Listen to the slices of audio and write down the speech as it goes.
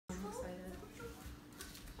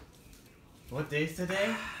What day's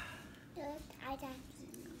today?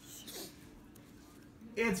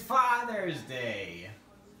 It's Father's Day.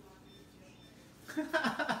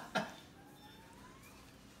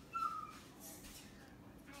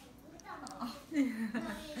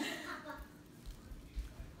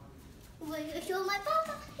 Show my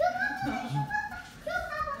papa. Look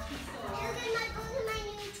at my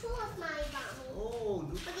new tools, my mommy. Oh,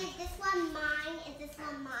 Look at this one, mine, and this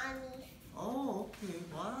one, mommy. oh, okay,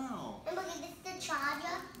 wow. And look at this, the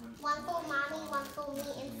charger. One for mommy, one for me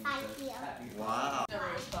inside here. Wow. Never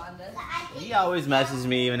responded. He always messages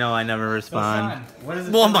me even though I never respond. Son, what is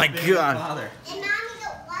it? Oh my being a God. Father? And mommy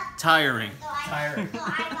got what? Tiring. Tiring.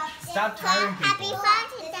 Stop Stop tiring people. Happy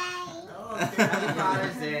Father's Day. Oh, okay. Happy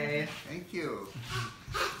Father's Day. Thank you.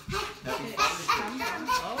 Oh, yes.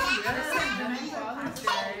 Father's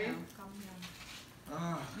Day.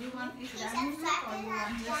 Ah, You want this done or you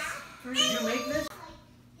want this? Did you make this?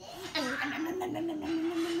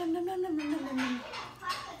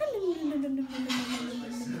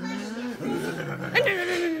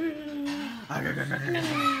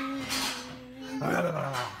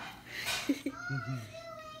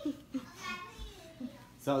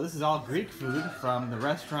 So this is all Greek food from the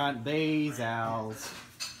restaurant Basil's.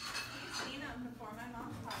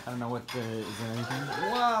 I don't know what the, is there anything?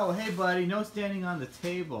 Whoa, hey buddy, no standing on the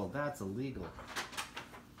table. That's illegal.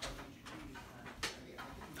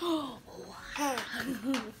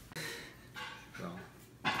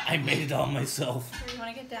 I made it all myself. You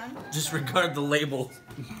want to get down? Just regard the label.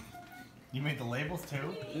 You made the labels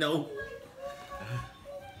too? No.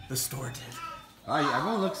 The store did. Oh,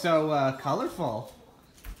 everyone looks so colorful.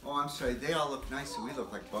 oh, I'm sorry. They all look nice, and we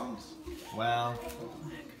look like bums. Well,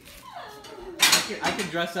 I can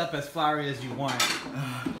dress up as flowery as you want.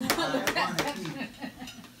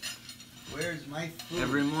 Where's my food?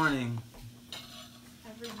 Every morning.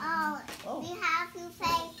 Oh, we have to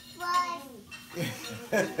say first. We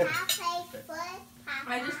have to say first.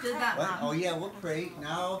 I just did that, What? Mom. Oh yeah, we'll pray.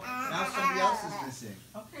 Now somebody else is missing.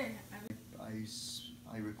 Okay.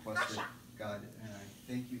 I requested God, and I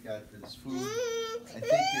thank you, God, for this food. I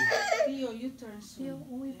thank Theo, you turn soon.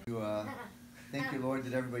 you. Thank you, Lord,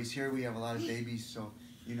 that everybody's here. We have a lot of babies, so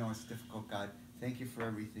you know it's difficult, God. Thank you for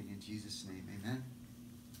everything in Jesus' name, Amen.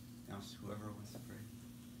 Now, whoever wants to pray.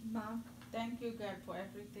 Mom, thank you, God, for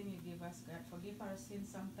everything you give us, God. Forgive our sins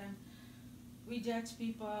sometimes. We judge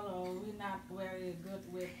people or we're not very good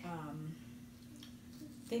with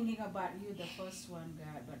thinking about you, the first one,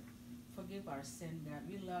 God. But forgive our sin, God.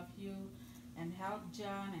 We love you and help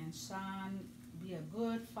John and Sean be a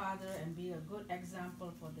good father and be a good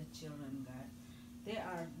example for the children, God. They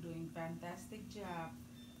are doing fantastic job.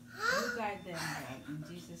 You guide them, God. In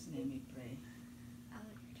Jesus' name we pray.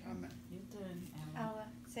 Amen. You turn, Ella. I'll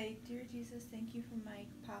say, Dear Jesus, thank you for my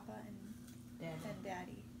papa and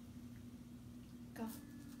daddy. Go.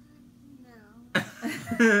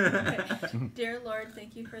 No. Dear Lord,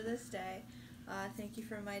 thank you for this day. Thank you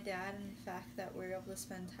for my dad and the fact that we're able to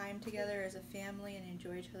spend time together as a family and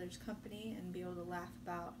enjoy each other's company and be able to laugh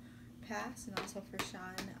about past, and also for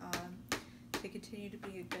Sean to continue to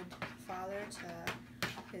be a good father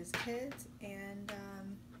to his kids, and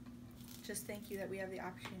just thank you that we have the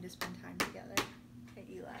opportunity to spend time together. Okay,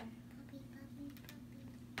 Eli.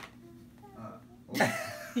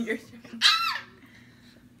 Your turn.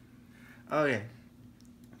 Okay.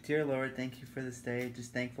 Dear Lord, thank you for this day.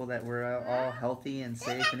 Just thankful that we're all healthy and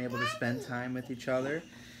safe and able to spend time with each other.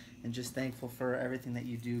 And just thankful for everything that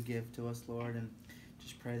you do give to us, Lord. And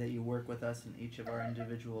just pray that you work with us in each of our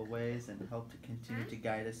individual ways and help to continue to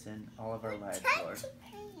guide us in all of our lives, Lord.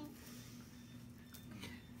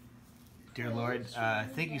 Dear Lord,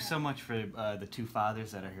 thank you so much for the two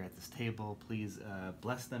fathers that are here at this table. Please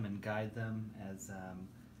bless them and guide them as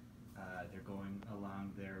they're going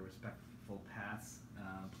along their respectful paths.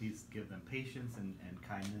 Please give them patience and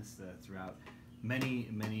kindness throughout many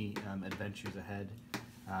adventures ahead.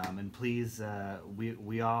 And please,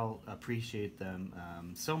 we all appreciate them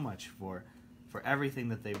so much for everything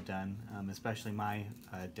that they've done, especially my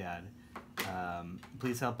dad.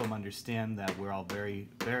 Please help them understand that we're all very,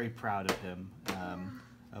 very proud of him,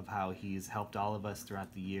 of how he's helped all of us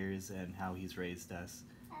throughout the years and how he's raised us,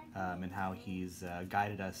 and how he's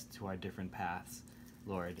guided us to our different paths,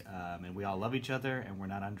 Lord. And we all love each other, and we're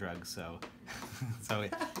not on drugs, so so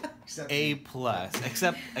A+,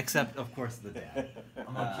 except of course the dad.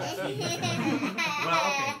 Well, okay.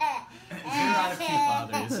 0 out of 2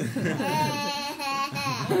 fathers.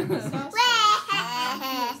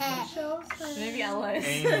 Maybe Ella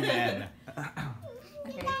is. Amen.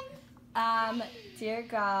 Okay. Dear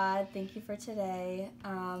God, thank you for today.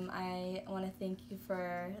 I want to thank you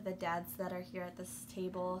for the dads that are here at this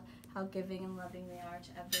table, how giving and loving they are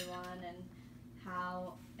to everyone, and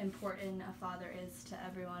how important a father is to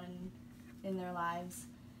everyone in their lives.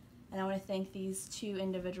 And I want to thank these two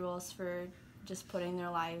individuals for just putting their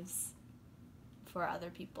lives for other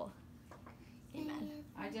people. Amen.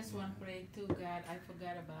 I just want to pray too, God. I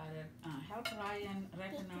forgot about it. Help Ryan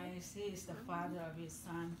recognize he is the father of his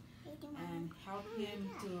son, and help him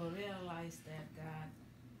to realize that, God,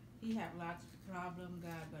 he have lots of problems,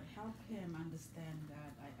 God, but help him understand,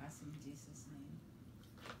 God. I ask in Jesus' name.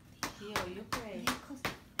 Theo, you pray.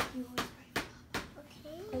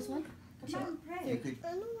 Okay. There's one. Come on, pray. You could,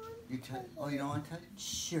 you don't want to touch?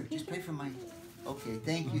 Sure, just pray for my. Okay,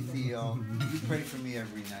 thank you, Theo. You pray for me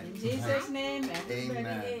every night. In Jesus' name, everybody,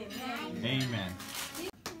 Amen. amen.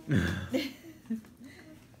 Amen. Say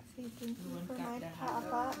thank you for my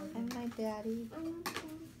papa and my daddy.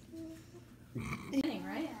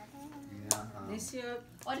 Right? Yeah. This year,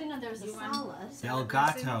 Oh, I didn't know there was a You want- salad.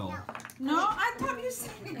 Delgato. no, I thought you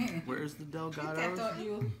said it. Where's the I Delgado? thought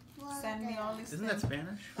you sent me all this Isn't that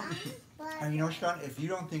Spanish? And you know, Sean, if you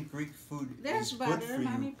don't think Greek food There's is good butter. for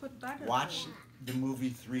Mommy you, put butter. watch the movie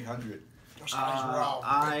 300. Those guys were all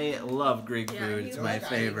I love Greek Yeah, food. he It's Those my guys were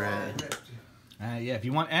all favorite. ripped. Yeah, if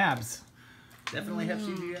you want abs. Definitely have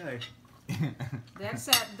CGI. That's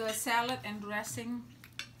the salad and dressing.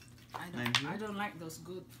 I don't like those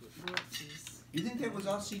good cheese. You think that was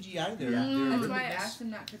all CGI there? That's why I asked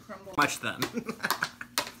him not to crumble. Much then.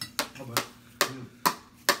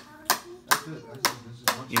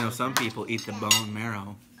 You know, some people eat the bone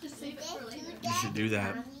marrow. Just save it for later. You should do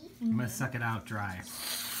that. I'm gonna suck it out dry.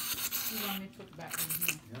 You want me to put back in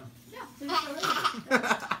here? Yeah, save it for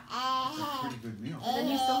later. Pretty good meal. Then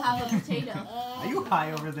you still have a potato. Are you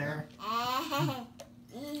high over there? You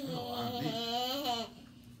want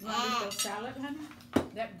me to salad, honey?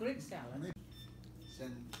 That Greek salad.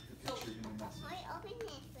 Send the picture in the message. I open it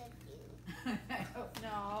with you.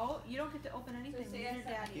 No, you don't get to open anything. So You're say I set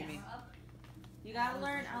my daddy. camera up. You gotta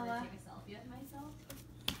learn, I'm gonna Ella. take a selfie of myself.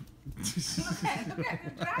 Okay,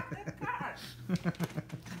 drop that card.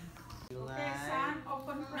 Okay, son,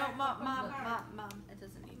 open No, mom, open mom, the card. mom, mom. It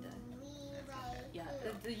doesn't need to. Yeah,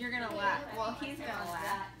 you're gonna laugh. Well, he's gonna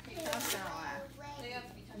laugh. Sean's gonna laugh. So you have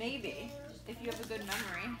to be touching. Maybe, if you have a good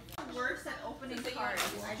memory. Worse at opening So you cards.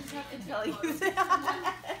 have to- I just have to tell you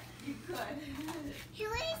that. You could. Who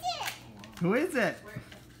is it? Who is it?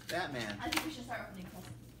 Batman. I think we should start opening presents.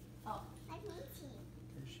 Let me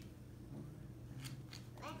see.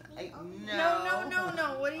 Let I, me open it. No.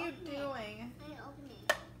 What are you doing? I open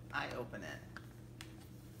it. I open it.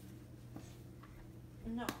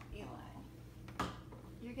 No, Eli.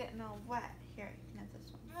 You're getting all wet. Here, you can have this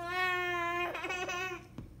one.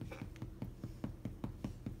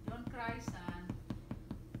 Don't cry, son.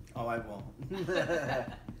 Oh, I won't.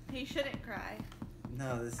 He shouldn't cry.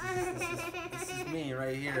 No, this is me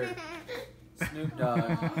right here. Snoop Dogg.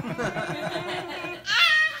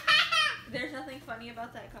 There's nothing funny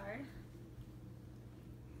about that card.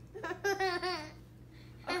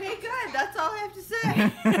 Okay, good. That's all I have to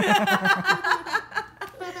say.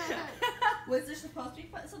 Was there supposed to be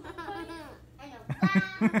something funny? I know.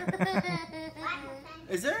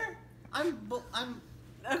 Is there? I'm.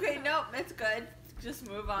 Okay, nope, it's good. Just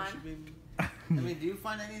move on. I mean, do you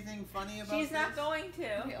find anything funny about She's not this? going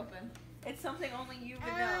to. Okay, open. It's something only you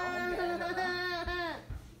would know.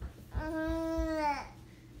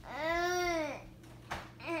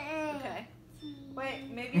 Okay. Wait,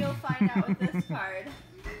 maybe you'll find out with this card.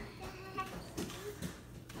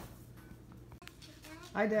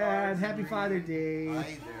 Hi, Dad. Happy Father's Day.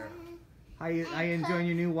 Hi there. How you enjoying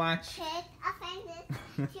your new watch? Take offense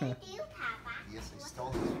to you, Papa. Yes, I stole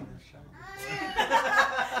this from the shop.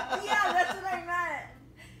 Yeah, that's what I meant.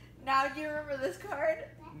 Now, do you remember this card?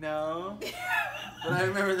 No. But I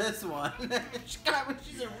remember this one. She got me.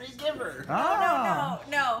 She's a re-giver. Oh.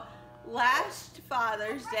 No. Last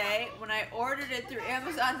Father's Day, when I ordered it through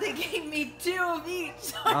Amazon, they gave me 2 of each.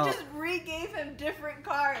 So I Oh. just re-gave him different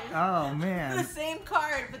cards. Oh The man. same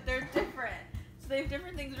card, but they're different. So they have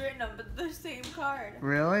different things written on them, but the same card.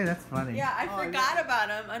 Really? That's funny. Yeah, I Oh, forgot about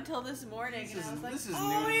him until this morning, This and I is- was like, this is oh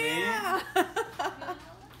new to me." yeah.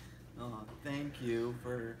 Oh, thank you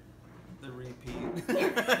for the repeat.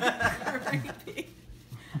 Repeat.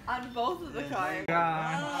 On both of the Yeah, cards.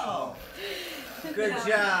 God. Oh, Good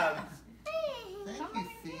job. thank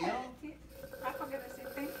you, Theo. Papa gonna say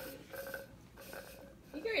thank you.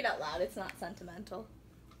 You can read out loud. It's not sentimental.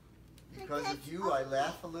 Because of you, I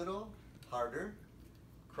laugh a little harder,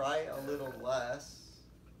 cry a little less,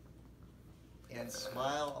 and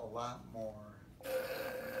smile a lot more.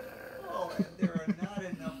 Oh, and there are not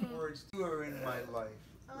enough words You are in my life.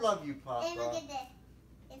 Love you, Papa. And look at this.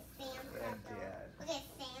 It's Santa And door. Dad. Look at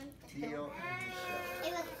Santa Theo door. and Michelle.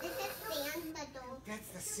 It was, this is Santa door. That's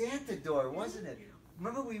the Santa door, wasn't it?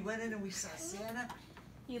 Remember we went in and we saw Santa?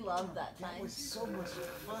 He loved that That time. was so much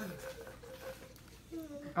fun.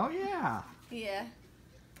 Oh yeah. Yeah.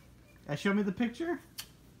 Show me the picture.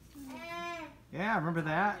 Yeah, remember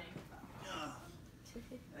that?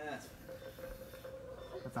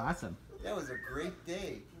 That's awesome. That was a great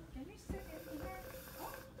day.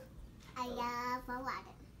 I love the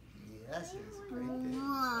water. Yes, it was a great day.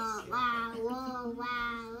 Wow, wow, wow, wow,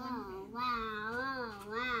 wow,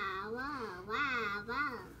 wow, wow,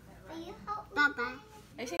 wow. Will you help me?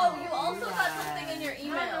 Bye-bye. Oh, you also got something in your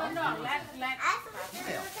email. No, let. Email.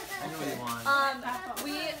 I know what you want.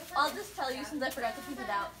 I'll just tell you since I forgot to print it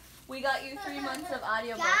out. We got you 3 months of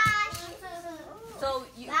audiobooks. Josh, So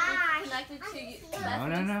you Gosh. connected to No,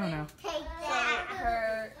 no, no, no. take So that.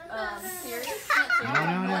 her series.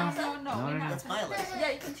 No. That's my list.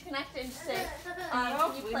 Yeah, you can connect it and just say,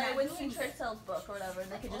 can you play Winston Churchill's book or whatever,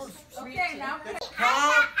 and they can just read Okay, to now. you.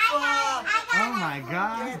 Papa! Oh my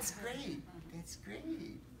God. That's great. That's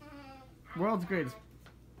great. World's greatest.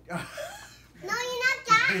 No, you're not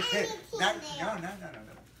got anything Not, there. no.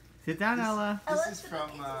 Sit down, Ella. This is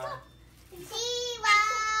from, Zero.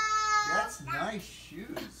 that's nice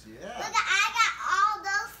shoes, yeah. Look, I got all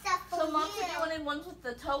those stuff for So Mom you. said you wanted ones with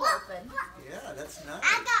the toe open. Yeah, that's nice.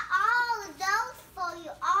 I got all of those for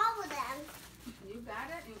you, all of them. You got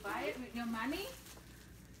it? You buy it with your money?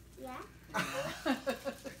 Yeah.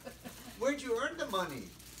 Where'd you earn the money?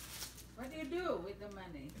 What do you do with the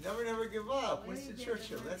money? Never give up. Where Winston you get the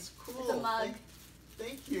Churchill. money? That's cool. It's a mug.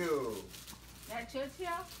 Thank you. That Churchill?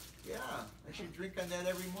 Yeah, I should drink on that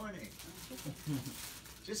every morning.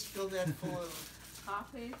 Just fill that full of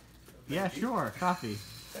Coffee? Yeah, sure. Coffee.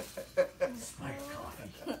 smart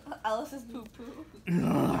coffee. Alice's poo poo.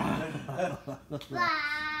 Bye.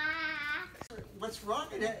 What's wrong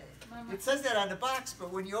with it? It says that on the box,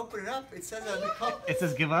 but when you open it up, it says on the cup, It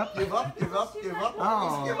says give up. give up, give up, give up.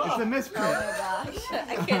 Always give Oh, it's a up. misprint. Oh my gosh.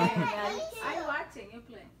 I can't even imagine. I'm watching you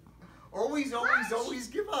play. Always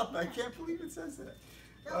give up. I can't believe it says that.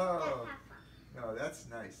 Oh, no, that's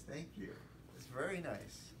nice. Thank you. It's very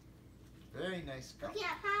nice. Very nice cup. Look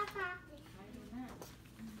at Papa.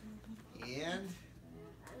 And,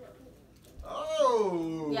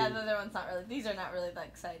 oh. Yeah, the other one's not really. These are not really that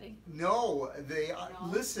exciting. No, they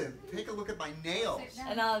listen. Take a look at my nails.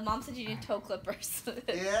 And Mom said you need toe clippers.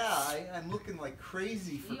 Yeah, I'm looking like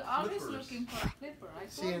crazy for You're always clippers. looking for a clipper. I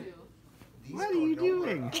See, told you. These What are go you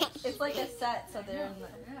nowhere doing? else. It's like a set, so they're in the.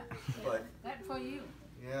 Yeah. But That for you.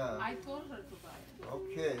 yeah, I told her to buy it.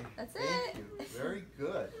 okay. That's Thank it. you. Very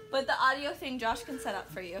good. But the audio thing Josh can set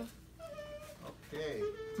up for you. Okay,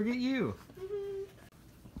 Forget you.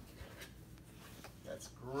 that's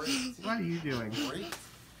great. What are you doing? Great.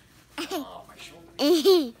 Oh, my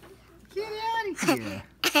shoulder. Get out of here.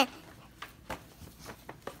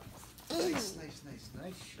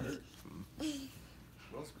 Nice shirt.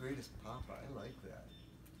 World's greatest Papa. I like that.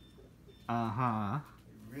 Uh-huh. I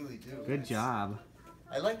really do. Good job.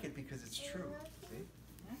 I like it because it's true. See?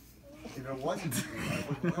 If it wasn't true, I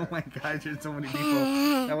wouldn't Oh wear my it. gosh, there's so many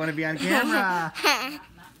people that want to be on camera.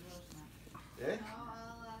 Eh?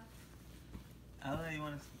 Ella, you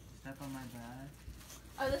want to step on my bag?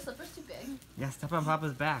 Are the slippers too big? Yeah, step on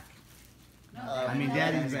Papa's back. I mean, no,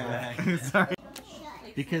 Daddy's Daddy's back. Sorry.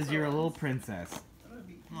 Because you're a little princess.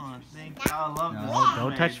 Come on, thank you. I love this. No,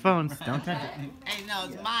 don't touch phones. Don't touch it. Hey, no,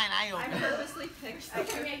 it's mine. I opened it. purposely picked. I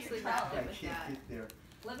purposely wrapped I it with can't that. get there.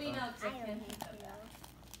 Let me know if I can.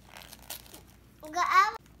 Go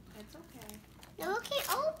out. It's okay. No, we can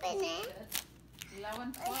open it.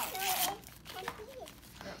 11, Let's 12. do it.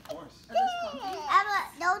 Of course. Emma,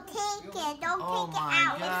 don't take it. Don't Oh take it my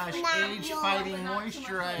out. gosh, It's not age yours. fighting Not too much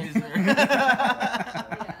moisturizer.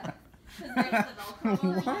 Yeah. 'Cause there's the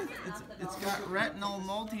Velcro one, It's got retinol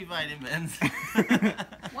multivitamins.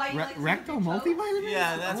 Why you like to Rectal do toes? multivitamin?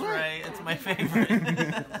 Yeah, that's What? right. It's my I favorite.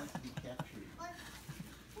 don't want to be captured.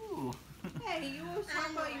 Ooh. Hey, you always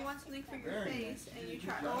talk about you want something for your Very face, and you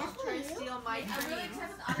try Good job. always try to steal my I really dreams.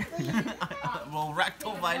 accept Well,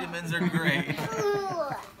 rectal vitamins are great. Ooh.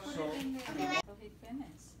 So, So he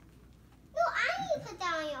finished. No, I need to put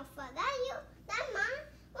that on your foot. That's mine.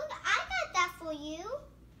 Look, I got that for you.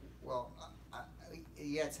 well,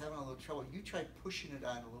 yeah, it's having a little trouble. You try pushing it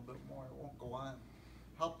on a little bit more. It won't go on.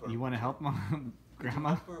 Help her. You want to help Mom, Grandma?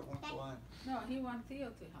 Help her, it won't go on. No, he wants Theo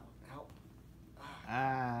to help. Help.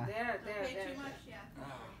 Ah. There. Way too much, yeah.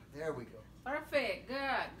 There we go. Perfect.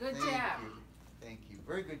 Good Thank job. you. Thank you.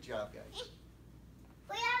 Very good job, guys.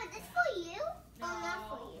 Wait, is this for you? Oh, not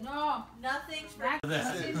for you. No, No. Nothing's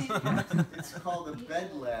for It's called a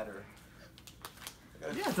bed ladder.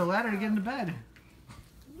 Yeah, it's a ladder to get into bed.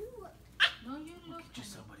 No, you look.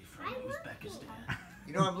 Just somebody from Uzbekistan.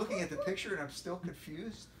 You know, I'm looking at the picture and I'm still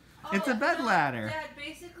confused. It's a bed ladder. Dad,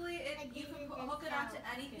 basically, you can hook it onto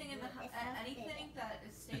anything in the anything that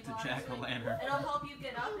is It's stable. a jack-o'-lantern. It'll help you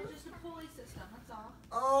get up. It's just a pulley system. That's all.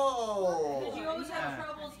 Oh. Because you always have Yeah.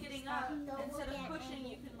 troubles getting up. Instead of pushing,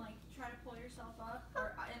 you can like try to pull yourself up,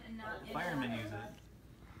 or and not. Firemen use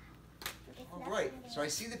it. All right. So I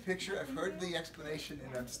see the picture. I've heard the explanation,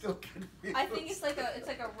 and I'm still confused. I think it's like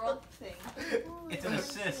a rope thing. It's an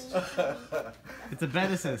assist. It's a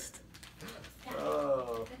bed assist.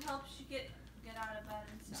 Oh. It helps you get out of bed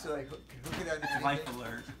and stuff. So I hook it on anything. Life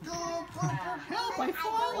alert. Help, I've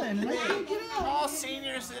fallen. I can't get out. All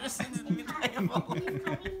senior citizens in the table.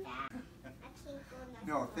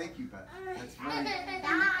 No, thank you, Beth. That's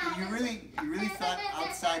very. You really thought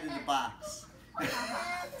outside of the box.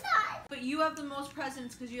 But you have the most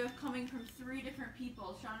presents because you have coming from 3 different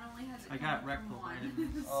people. Sean only has it I coming got from rectal 1.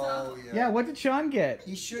 vitamins. Oh yeah. Yeah, what did Sean get?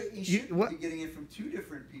 He should what- be getting it from 2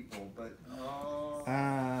 different people, but Well,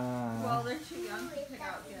 Ah, they're too young to pick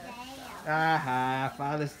out gifts. aha,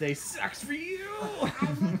 Father's Day sucks for you.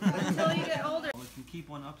 Until you get older. We can keep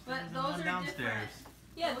one upstairs But and those one are downstairs. different.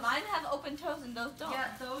 Yeah, mine have open toes and those don't. Yeah,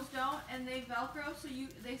 those don't, and they Velcro. So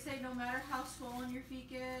they say no matter how swollen your feet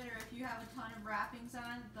get, or if you have a ton of wrappings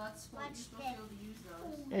on, that's what you're supposed to be able to use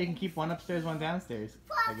those. Yeah, you can keep one upstairs, one downstairs,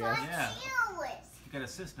 I guess. Yeah. You got a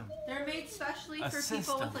system. They're made specially A for people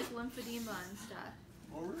system. with like lymphedema and stuff.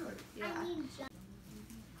 oh really? Yeah.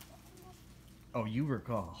 Oh, you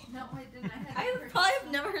recall. No, I didn't. I had. I it probably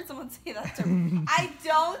have never heard someone say that to me. I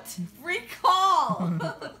don't recall.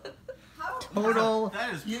 How? Total,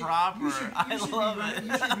 That is proper. I love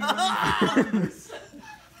it.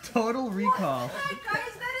 total recall.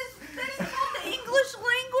 Guys, that is called the English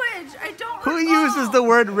language. I don't. Who recall. uses the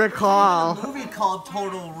word A recall? movie called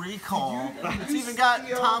Total Recall. It's even got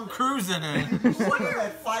Tom Cruise in it. What are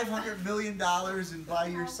that $500 million and buy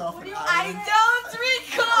yourself an I island? don't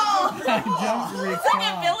recall. I don't It's like a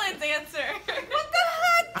recall. villain's answer. What the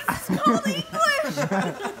heck? This is called English.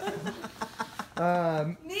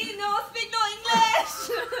 Me no speak no English.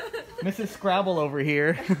 Mrs. Scrabble over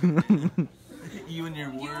here. You and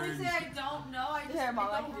your You always words. say I don't know. I just Here, Mom,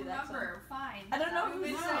 I don't can do that, remember. Fine. I don't know You who's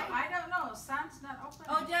would No, say. I don't know. Sun's not open.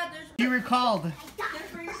 Oh, Dad, there's. She recalled. They're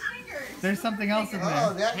for your fingers. There's something else in Oh,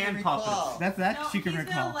 there. that Hand you recall. puppets. That's that No, she can he's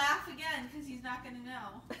recall. gonna laugh again because he's not gonna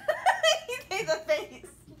know. He made the face.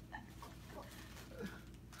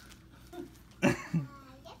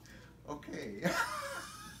 Okay.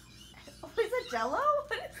 What is that, Jello?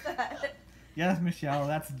 What is that? Yes, Michelle,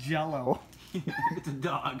 that's Jello. It's a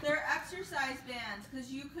dog. They're exercise bands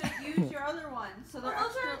because you could use your other ones. So they're Those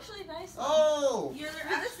are extra. actually nice. Oh, They're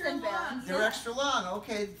Resistant extra bands. long. they're extra long.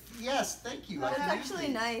 Okay. Yes, thank you. I That's can use actually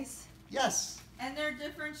these. nice. Yes. And they're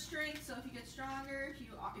different strengths. So if you get stronger, if you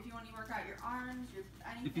want to work out your arms, your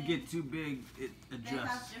anything. If you get too big, it they have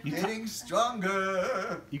adjusts. different. Getting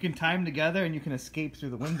stronger. You can tie them together and you can escape through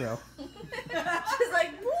the window. She's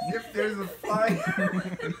like, If there's a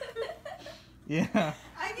fire. Yeah.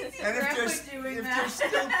 I can see And if Grandpa there's, doing if, that. they're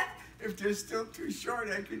still, if they're still too short,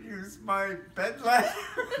 I can use my bed ladder.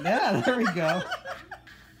 Yeah, there we go.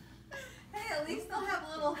 Hey, at least they'll have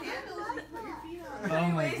little handles you put your feet on.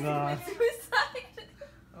 Oh my anyways, god. suicide.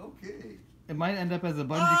 Okay. It might end up as a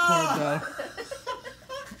bungee cord though.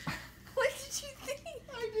 What did you think?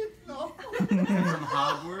 I didn't know. From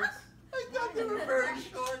Hogwarts. I thought they were very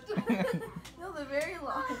short. No, they're very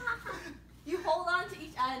long. You hold on to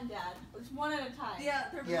each end, Dad. It's one at a time. Yeah,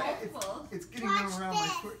 they're Yeah, multiple. it's getting them around my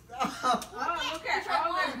foot. Oh, look at Try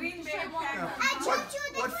all one. the Green Bay Try one. Packers.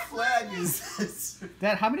 What flag is this?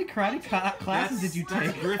 Dad, how many karate classes did you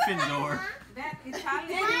That's take? Gryffindor. That Did Italian.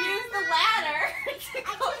 you use the ladder to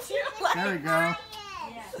go to your leg? There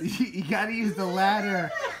we go. You gotta use the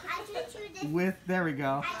ladder with, there we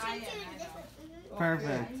go.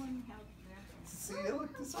 Perfect. See,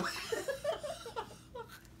 look this way.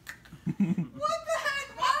 What the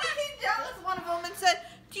heck? Mom came down with one of them and said,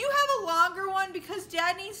 "Do you have a longer one? Because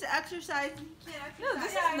Dad needs to exercise and he can't exercise." No,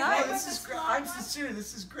 this is Yeah, nice. No, this is great. I'm sincere.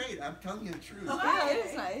 This is great. I'm telling you the truth. Yeah, it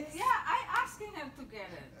is nice. Yeah, I asking him to get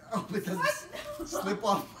it. Oh, but doesn't slip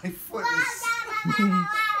off my foot.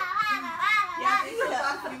 Yeah, they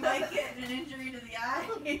thought you might get an injury to the eye.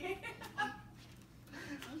 Okay.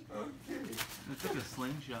 It's like a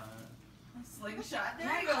slingshot. Slingshot.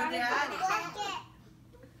 There you go, Dad.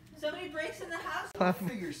 Somebody breaks in the house. I'll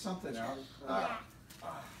figure something out.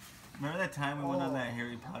 Remember that time we went on that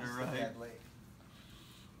Harry Potter That's the ride? bad leg.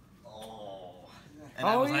 Oh. And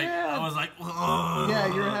Oh, I was like, yeah. I was like, "Ugh." Yeah,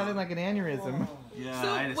 you were having like an aneurysm. Yeah,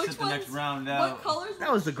 So I had to which sit the next ones- round What out. colors?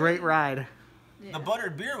 That was a great ride. Yeah. The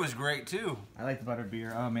buttered beer was great too. I like the buttered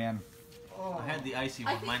beer. Oh man, I had the icy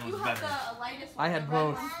I one. think Mine you was have better. the lightest one. I had the red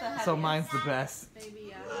both, one's the so heaviest. mine's the best.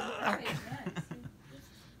 Maybe,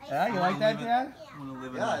 Yeah, you like that, Dad? I want to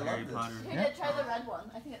live in Yeah, I a love Harry this. Potter. Here, try the red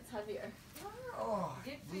one. I think it's heavier. Oh,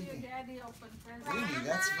 Give to your Weenie. daddy open present. Weenie,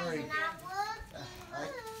 that's very. Not I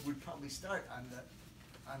would probably start on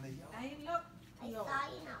the yellow. Hey, look. I Yo. saw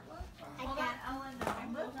you not working. Hold on, Ellen.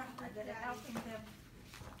 I'm helping them.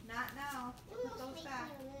 Not now. Put those back.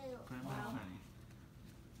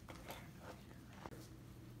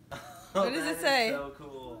 What does it say? So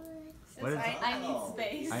cool. What is it? I need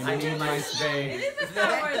space. I need my It space. is a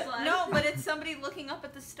Star Wars line. No, but it's somebody looking up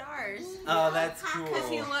at the stars. Oh, that's cool. Cause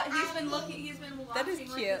he's been looking. He's been watching That is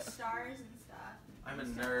with cute. the stars and stuff. I'm a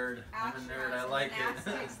nerd. I'm a nerd. I like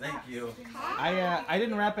it. Thank you. I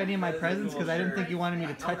didn't wrap any of my That is a presents cool because I didn't shirt. think you wanted me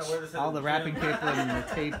to I'm gonna touch wear this at all the the wrapping gym. paper and the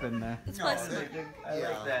tape and the. It's No, flexible. I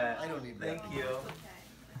like that. I don't need that. Thank you.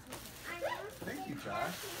 Thank you,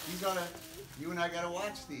 Josh. You and I gotta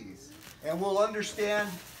watch these, and we'll understand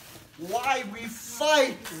why we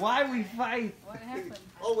fight. Why we fight? What happened?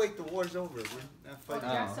 Oh wait, the war's over. We're not fighting.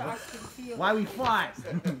 Oh. Yeah, so I can feel Why we fought?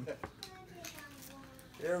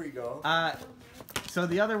 There we go. So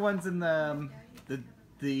the other ones in the John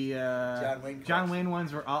Wayne John collection. Wayne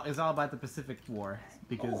ones were all about the Pacific War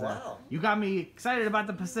because Oh, wow. you got me excited about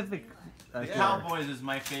the Pacific. The War. Cowboys is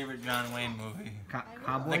my favorite John Wayne movie.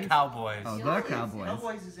 Cowboys. The Cowboys. Oh, the Cowboys.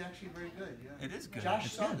 Cowboys is actually very good. Yeah. It is good.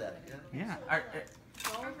 Josh saw that. Yeah. Yeah, Are,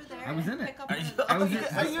 Go over there. I was and in it. pick up are, you, one of I was are, you,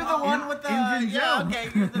 in- are you the one with the? Indian Yeah, Joe. okay,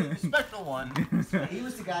 you're the special one. He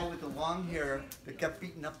was the guy with the long hair that kept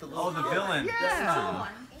beating up the little. Oh, the kid. villain. Yeah.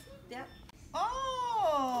 Yep.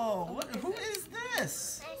 Oh, who is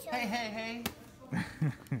this? Hey.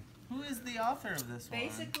 Who is the author of this one?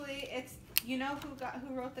 Basically, it's who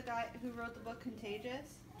wrote the book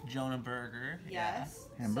Contagious. Jonah Berger. Yes.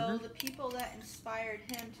 Hamburger? So the people that inspired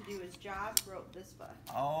him to do his job wrote this book.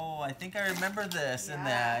 Oh, I think I remember this in Yeah.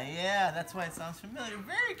 that. Yeah, that's why it sounds familiar.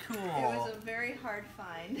 Very It cool. was a very hard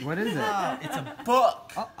find. What is it? Oh, it's a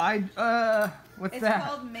book. Oh, what's It's that?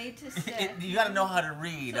 called Made to Stick. You got to know how to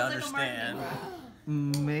read, So it's like a understand.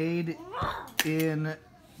 marketing book. Made in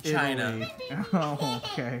China. Italy. Oh,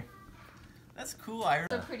 okay. That's cool. I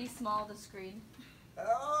They're pretty small, the screen.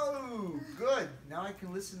 Oh, good. Now I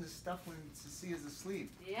can listen to stuff when Cecilia is asleep.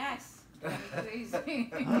 Yes. Crazy.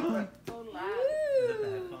 So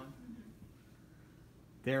loud.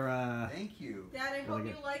 They're Thank you. Dad, I Really hope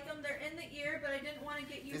good. you like them. They're in the ear, but I didn't want to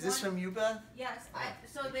get you Is this one. from you, Beth? Yes.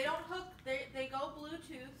 So they don't hook. They go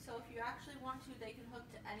Bluetooth. So if you actually want to, they can hook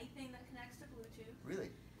to anything that connects to Bluetooth. Really?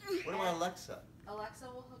 What about Alexa? Alexa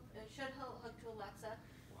will hook. It should hook to Alexa.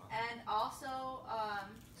 Wow. And also,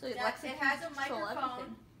 So that- Alexa it can has a control microphone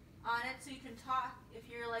everything. on it, so you can talk. If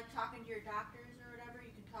you're like talking to your doctors or whatever, you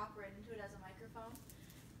can talk right into it as a microphone.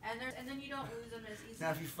 And then you don't lose them as easy. Now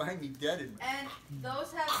if you find me dead in And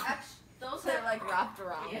those have those They're have like wrapped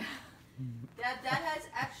around. Yeah. That has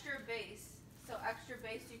extra bass. So extra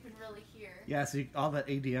bass you can really hear. yeah. So all that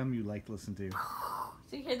ADM you like to listen to.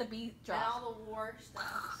 So you hear the beat And drop. all the war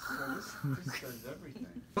stuff. So this does everything.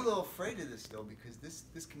 I'm a little afraid of this though because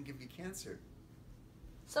this can give you cancer.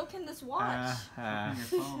 So can this watch. on your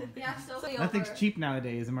phone. Yeah, so Nothing's cheap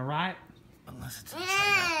nowadays. Am I right? Unless it's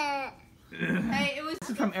Hey, it was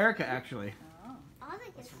This is from Erica, actually.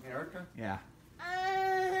 That's from Erica? Yeah.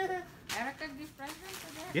 Erica give present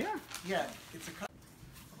to that? Yeah. Yeah, it's a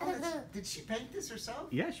did she paint this herself?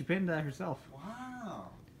 Yeah. She painted that herself. Wow.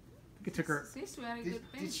 I think it took her. This very Did,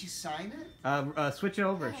 good pen. did she sign it? Switch it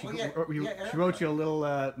over. She, Oh, yeah. she Yeah, wrote you a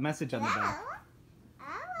little message on the back.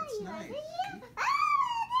 That's nice.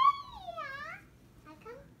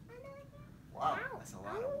 Wow, that's a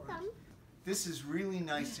lot of words. This is really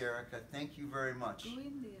nice, Erica. Thank you very much Go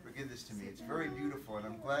in there. for giving this to me. It's very beautiful, and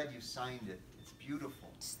I'm glad you signed it. It's beautiful.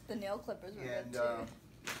 The nail clippers were And good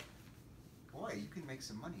too. boy, you can make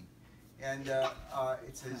some money. And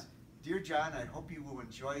it says, "Dear John, I hope you will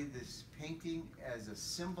enjoy this painting as a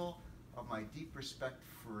symbol of my deep respect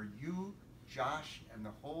for you, Josh, and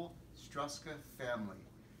the whole Struska family.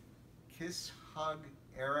 Kiss, hug,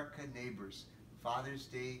 Erica neighbors. Father's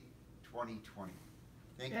Day 2020."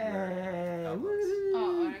 Thank you, Erica. God bless.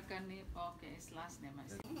 Oh, Erica name. Okay, his last name. I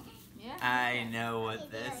see. Yeah. I know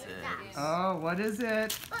what this is. Oh, what is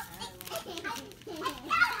it?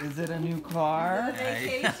 Is it a new car?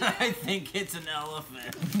 I think it's an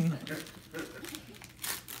elephant.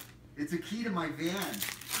 It's a key to my van.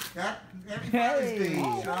 Happy Father's Day,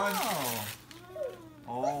 Hey. John. Oh.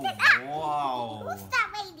 Oh, wow. Who's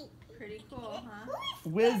that lady? Pretty cool, huh?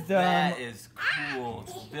 Wisdom. That is cool.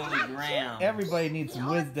 It's Billy Graham. Everybody needs some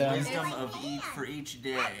wisdom. Wisdom of each for each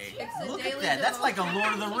day. It's a Look daily at that. That's like a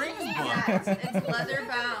Lord of the Rings book. Yeah, it's leather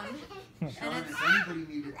bound. Sean, And if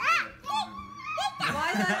anybody needed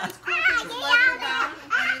Why that was cool because it's leather bound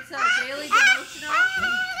and it's a daily devotional.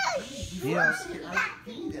 Yeah.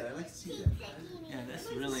 Give me that. I like to see that. Yeah, that's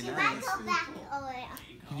really Should nice. I go back? Oh, yeah.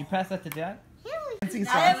 Did you pass that to Dad? Here we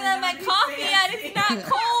I haven't had my coffee yet. It's not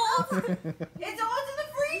cold. It's always in the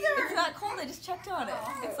freezer. It's not cold. I just checked on it.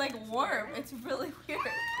 It's like warm. It's really weird.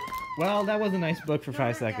 Well, that was a nice book for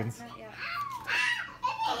 5 seconds.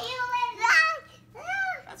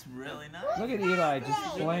 That's really nice. Look at Eli just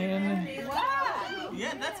playing.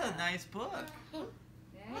 Yeah, that's a nice book.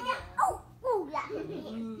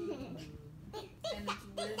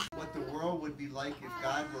 What the world would be like if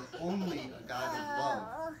God were only a God of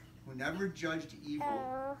love, who never judged evil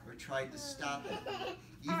or tried to stop it.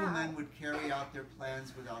 Evil men would carry out their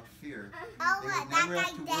plans without fear. They would never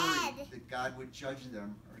have to worry that God would judge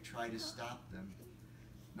them or try to stop them.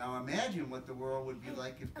 Now imagine what the world would be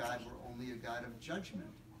like if God were only a God of judgment,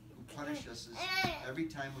 who punished us every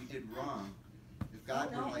time we did wrong. If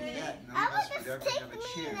God were like that, none of us would ever have a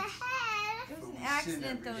chance. It was But an we sin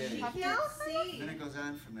accident every though. day. You have to see. Then it goes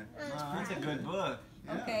on from there. Wow, that's a good book.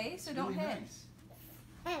 Yeah, Okay, it's so don't really hit.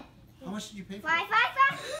 nice. How much did you pay for Five, it?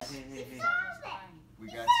 five, five. Hey, hey, hey. We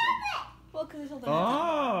got some. Well, because there's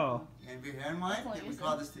Oh, And behind why? We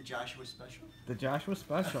call this the Joshua Special. the Joshua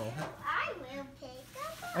Special. I will pick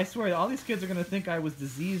up. I swear, all these kids are gonna think I was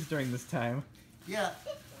diseased during this time. Yeah,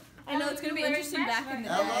 I know it's gonna be interesting back in the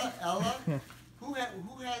day. Ella, who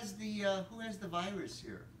has the virus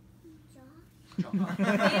here?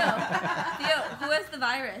 Theo, who has the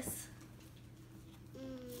virus?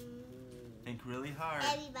 Think really hard.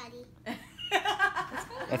 Everybody.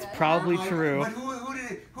 That's probably true. But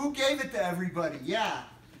who gave it to everybody? Yeah.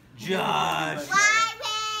 Josh. Virus.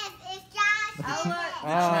 It's Josh.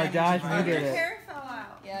 Oh, Josh, you did Your it. hair fell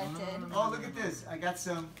out. Yeah, it did. Oh, look at this. I got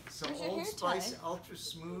some Where's your Old hair Spice tie? Ultra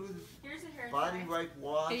Smooth Here's a hair Body tie. Wipe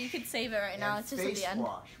Wash. Here, you could save it right now. and It's just at face the end.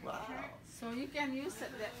 wash. Wow. So you can use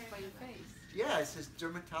it that for your face. Yeah, it says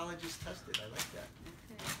dermatologist tested. I like that.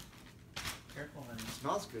 Careful, honey. It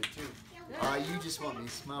smells good too. You just want me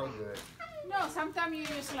to smell good. No, sometimes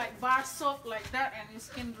you use like bar soap like that and your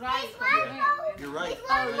skin dry. You're right.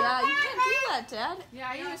 Oh yeah, you can't do that, Dad. Yeah,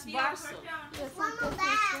 I use bar soap. Yes, One like more this.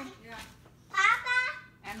 bag. Papa.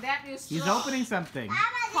 And that is He's straw. opening something.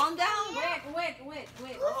 Papa. Calm down. Wait.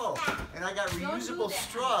 Oh, and I got Don't do reusable that.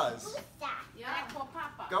 straws. Who's that? Yeah, for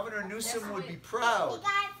Papa. Governor Newsom would be We proud.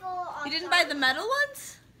 got it for You didn't buy the metal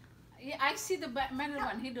ones? Yeah, I see the metal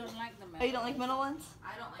one. He don't like the metal. Oh, you don't like metal ones?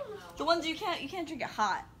 I don't like metal. The ones you can't drink it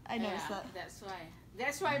hot. I noticed Yeah, that. that's why.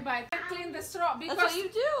 That's why I buy. I clean the straw because That's what you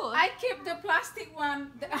do. I keep the plastic one.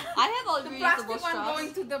 I have all the reusable plastic one straws.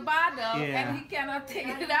 going to the bottle, Yeah. and he cannot take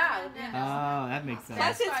it out. You know? Oh, that makes sense.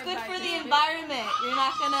 Plus, That's it's why I good buy for the this. environment. You're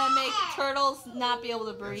not gonna make turtles not be able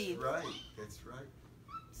to breathe. That's right. That's right.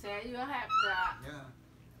 So you have the Yeah.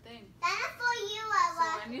 thing. That is for you, So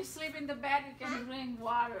Ella. when you sleep in the bed, you can drink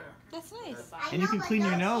water. That's nice. I And you know, can but clean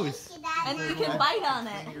your don't nose. shake it, Daddy. And you can bite on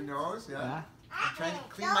Clean it. your nose, yeah. Yeah. I'm trying to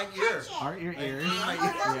clean Don't my ear. touch it. Art your ears. Clean my Oh,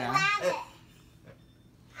 ear. don't Yeah. grab it.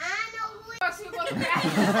 I know who. Because you go to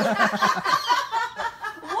bed.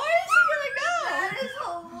 Where is he gonna go? That is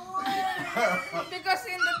hilarious. Because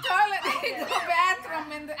in the toilet, in the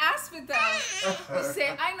bathroom, in the hospital, he say,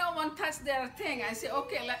 I don't want to touch their thing. I say,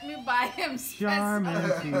 okay, let me buy him Charmin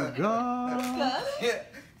to go. Good.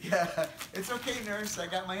 Yeah. It's okay, nurse. I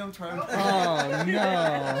got my own toilet. Oh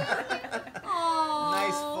no. Aww.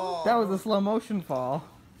 Nice fall. That was a slow motion fall.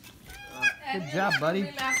 And Good job, buddy. we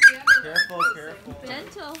left the other Careful, one. careful.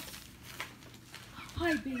 Gentle.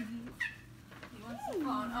 Hi, baby. He wants the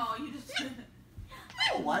phone. Oh, you just.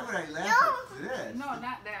 Oh, why would I laugh at this? No,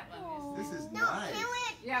 not that one. This is No, nice. can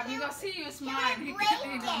we? Yeah, because he used mine. He break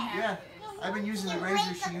don't have Yeah. it. I've been using the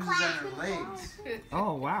razor she uses on her legs.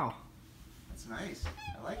 Oh wow. That's nice.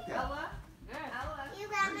 I like that. Ella? Good. Ella? You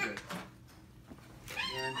got Very it.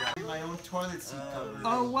 good. And my own toilet seat cover.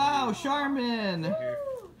 Oh wow, Charmin.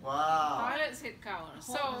 Wow. Toilet seat cover.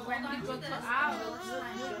 So when he go to out,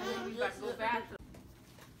 we got go bathroom.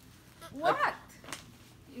 What?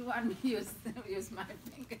 You want me to use my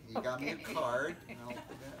finger? You got me a Okay. card. I'll put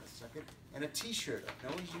that in a second. And a T-shirt. I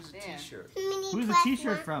can always use a There. T-shirt. Who's the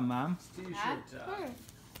T-shirt from, Mom? Huh?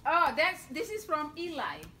 Oh, this is from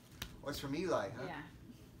Eli. What's from Eli, huh? Yeah.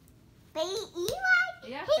 Baby Eli?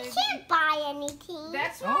 Yeah, He baby. can't buy anything.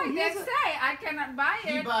 That's Oh, why he they has a- say I cannot buy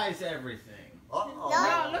He it. buys everything. Uh-oh.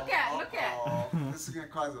 No, look at. Uh-oh. This is gonna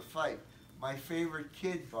cause a fight. My favorite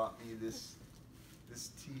kid bought me this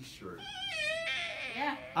T-shirt.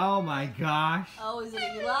 Yeah, Oh my gosh. Oh, is it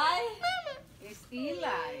Eli? it's Eli.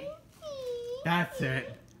 That's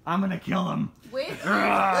it. I'm gonna kill him. With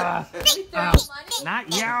Ugh. their Ow. money? Not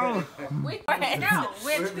you. With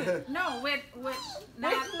No, with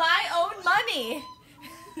not. my own money.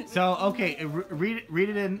 So okay,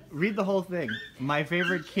 read the whole thing. My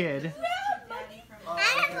favorite kid.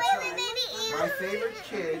 My favorite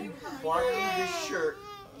kid bought me this shirt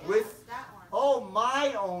with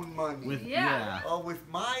my own money. With Yeah. Oh, with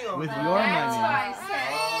my own With money. your That's money. why I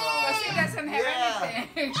said. Because he doesn't have Yeah.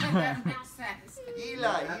 anything. That makes sense.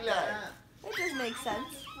 Eli. That does make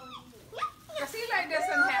sense. Because Eli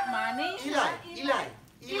doesn't have money. Eli.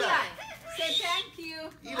 Say thank you.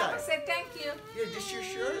 Eli. Papa, say thank you. Yeah, this your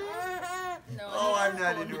shirt? No. Oh, I'm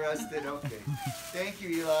not interested. Okay. Thank you,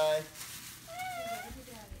 Eli.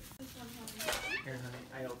 Here, honey,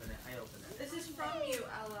 I open it. This is from you,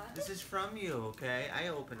 Ella. This is from you, okay? I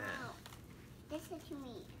open it. This is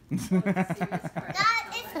me. Serious card. That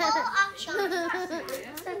is full of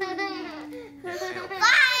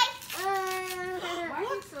Bye. Why are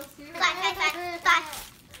you so serious? Bye.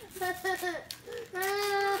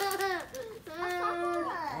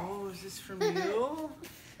 Oh, is this from you?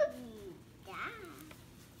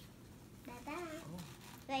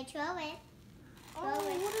 Wait, throw it. Oh,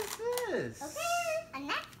 what is this? A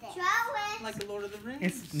necklace. Throw it. Like the Lord of the Rings.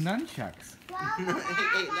 It's nunchucks. Hey,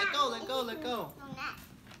 let go.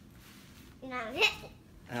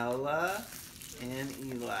 Ella and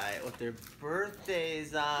Eli with their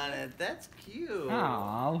birthdays on it. That's cute.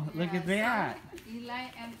 Oh, look at that. Eli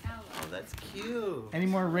and Ella. Oh, that's cute. Any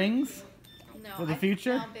more rings? No, For the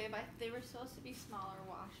future? No, babe. They were supposed to be smaller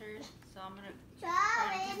washers, so I'm gonna Throw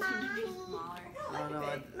try to it, get them to be Mommy. smaller. No,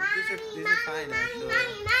 Babe. these are fine actually.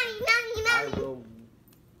 I will.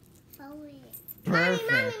 Throw it.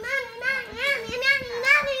 Perfect.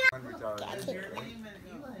 $100. Is your name and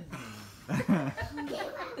Eli's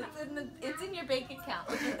name? It's in your bank account.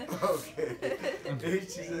 Okay. She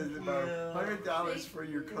says about $100 for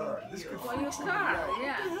your car. This could For your car,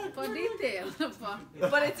 yeah. For detail.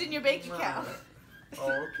 But it's in your bank account.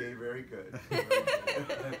 Oh, okay. Very good. Very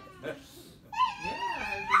good. Yeah,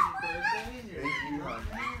 Thank you,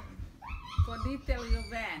 honey. For detail your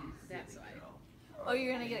van. That's why. Oh,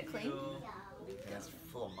 you're gonna get it clean? Yeah, it's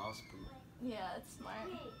full of mouse poop. Yeah, that's smart.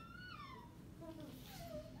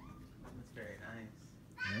 That's very nice.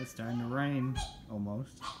 Yeah, it's starting to rain.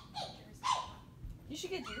 Almost. You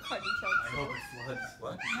should get your car detailed I too. hope it floods.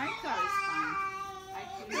 What? My car is fine. I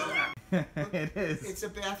clean it. It is. It's a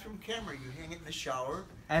bathroom camera. You hang it in the shower,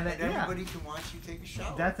 And and yeah, everybody can watch you take a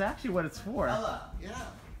shower. that's actually what it's for. Ella, Yeah.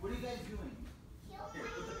 what are you guys doing? Here,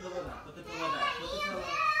 put the pillow down. Put the pillow down. Put the pillow.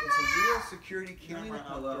 It's a real security You don't need camera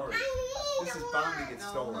a pillow. outdoors. This is bound to get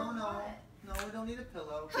stolen. No, we don't need a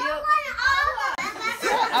pillow.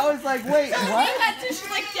 I was like, wait, what? She's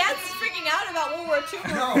like, Dad's freaking out about World War II.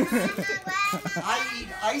 No. I eat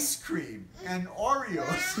ice cream and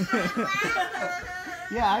Oreos.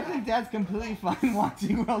 Yeah, I think Dad's completely fine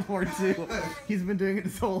watching World War II. He's been doing it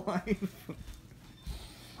his whole life.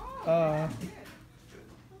 Yeah,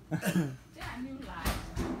 new life.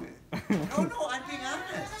 No, I'm being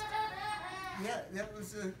honest. Yeah, that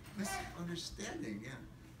was a misunderstanding,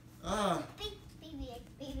 yeah.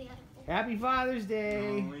 Happy Father's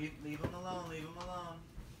Day. No, leave him alone. Leave him alone.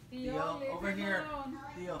 Theo, leave over him here. alone.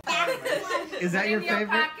 Theo. Is that Put your in your favorite?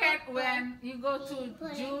 pocket when you go to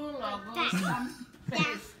Jewel or go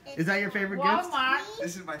someplace. Is that your favorite gift? Walmart.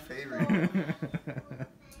 This is my favorite.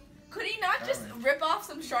 Could he not just rip off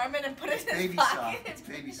some Charmin and put it in his Baby soft. pocket? It's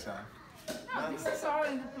baby soft. No, this is all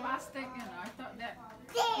in the plastic, you know. I thought that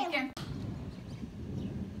you can.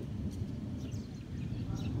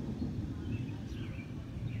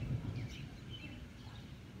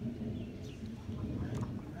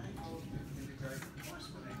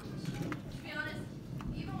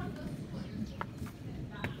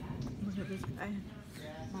 Look at this guy.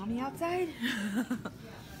 Mommy outside?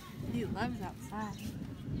 He loves outside.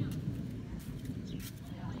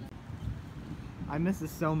 I miss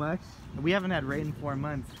this so much. We haven't had rain in 4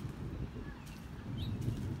 months.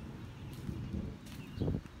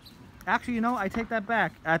 Actually, you know, I take that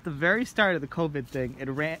back. At the very start of the COVID thing,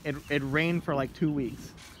 it rained for like 2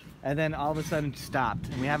 weeks. And then all of a sudden it stopped.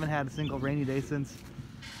 And we haven't had a single rainy day since.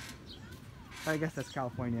 I guess that's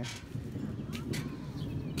California.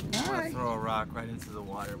 I want to throw a rock right into the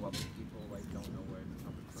water while people like don't know where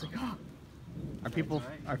it's coming from. Are people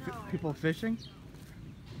people fishing?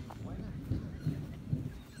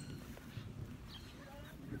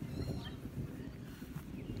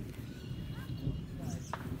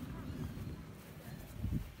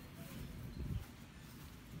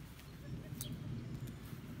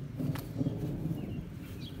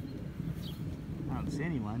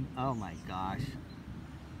 anyone. Oh my gosh.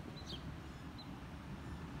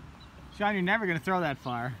 Sean, you're never gonna throw that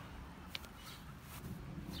far.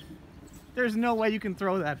 There's no way you can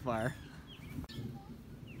throw that far.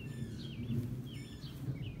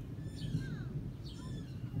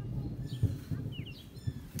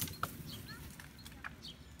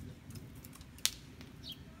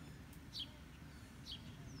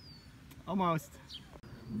 Almost.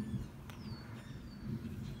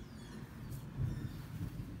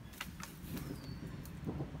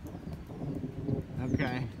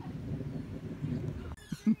 Okay.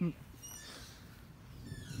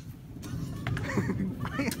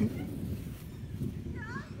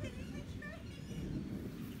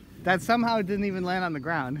 That somehow didn't even land on the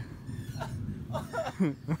ground.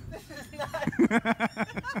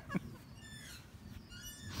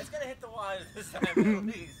 It's gonna hit the water this time, at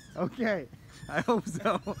least. Okay, I hope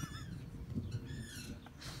so.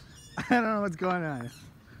 I don't know what's going on.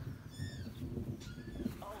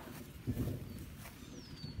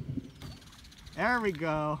 There we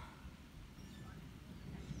go.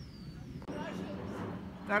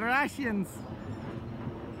 The Russians.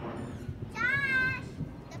 Josh,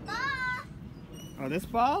 the ball. Oh, this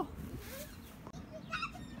ball?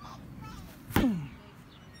 No, don't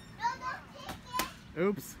take it.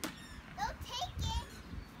 Oops. Don't take it.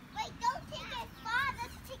 Wait, don't take it far.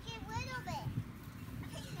 Let's take it a little bit.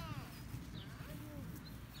 Take that.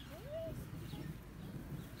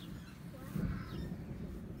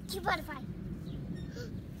 Cute butterfly.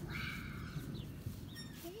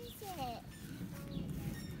 What is it?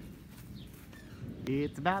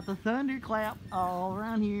 It's about the thunderclap all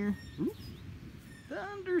around here. Oops.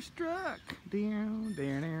 Thunderstruck. Down,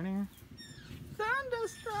 down, down, down.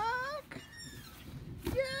 Thunderstruck.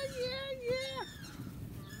 Yeah, yeah, yeah.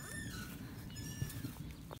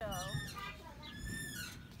 Josh.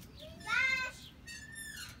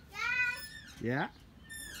 Josh. Yeah.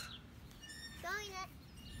 Going it.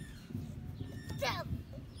 Jump.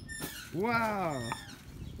 Wow.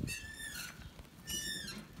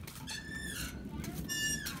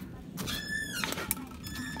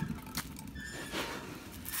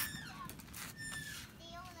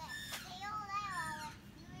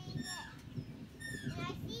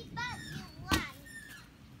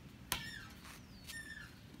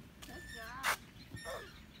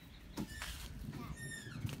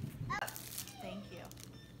 Thank you.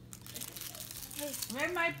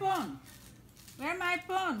 Where's my phone? Where's my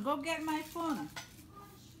phone? Go get my phone.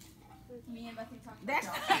 Me and Bethany talked That's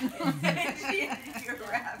You're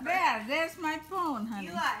rapping. there's my phone, honey.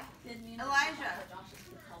 Elijah.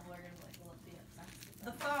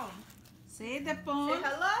 The phone. Say the phone. Say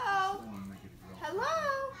hello.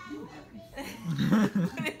 Hello.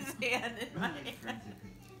 Put his hand in my hand.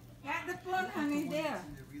 Got the phone, honey, there.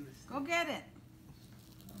 Go get it.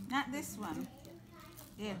 Not this one.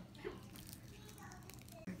 There.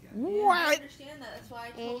 I understand that. That's why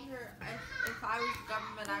I told her if I was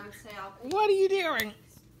government, I would say I'll What are you doing?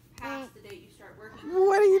 pass the date you start working.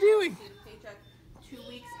 What are you doing? Paycheck 2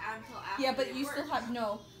 weeks until after. Yeah, but they you work. still have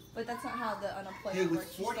no. But that's not how the unemployment Hey, with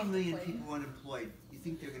works. You 40 still have million to play. people unemployed, you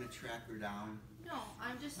think they're gonna track her down? No,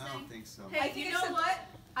 I'm just I saying. don't think so. Hey, I think you it's know a- what?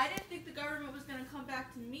 I didn't think the government was gonna come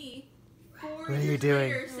back to me 4 What are you years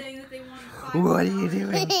doing? later saying that they wanted What are you $5,000.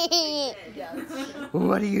 doing? Yeah, that's true.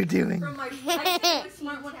 What are you doing? From my I gotta be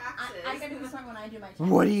smart when taxes. I gotta be smart when I do my taxes.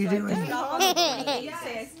 What are you So I doing? start off on the 28th, Yes.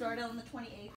 say I started on the 28th,